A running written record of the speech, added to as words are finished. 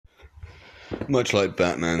Much like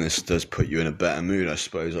Batman, this does put you in a better mood, I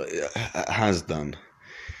suppose. It has done.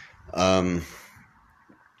 Um,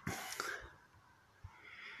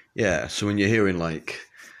 yeah, so when you're hearing like,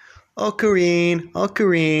 oh, Kareen,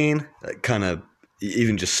 that kind of,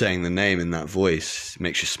 even just saying the name in that voice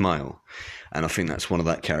makes you smile. And I think that's one of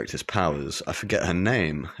that character's powers. I forget her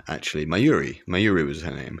name, actually. Mayuri. Mayuri was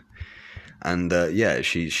her name. And yeah,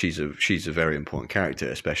 she's a very important character,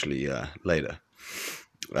 especially later.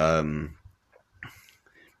 Um,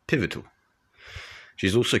 Pivotal.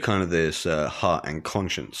 She's also kind of this heart and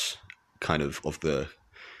conscience of the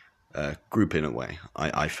group in a way.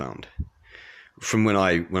 I found from when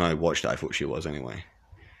I watched it, I thought she was anyway,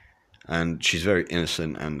 and she's very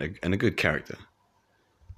innocent and a good character.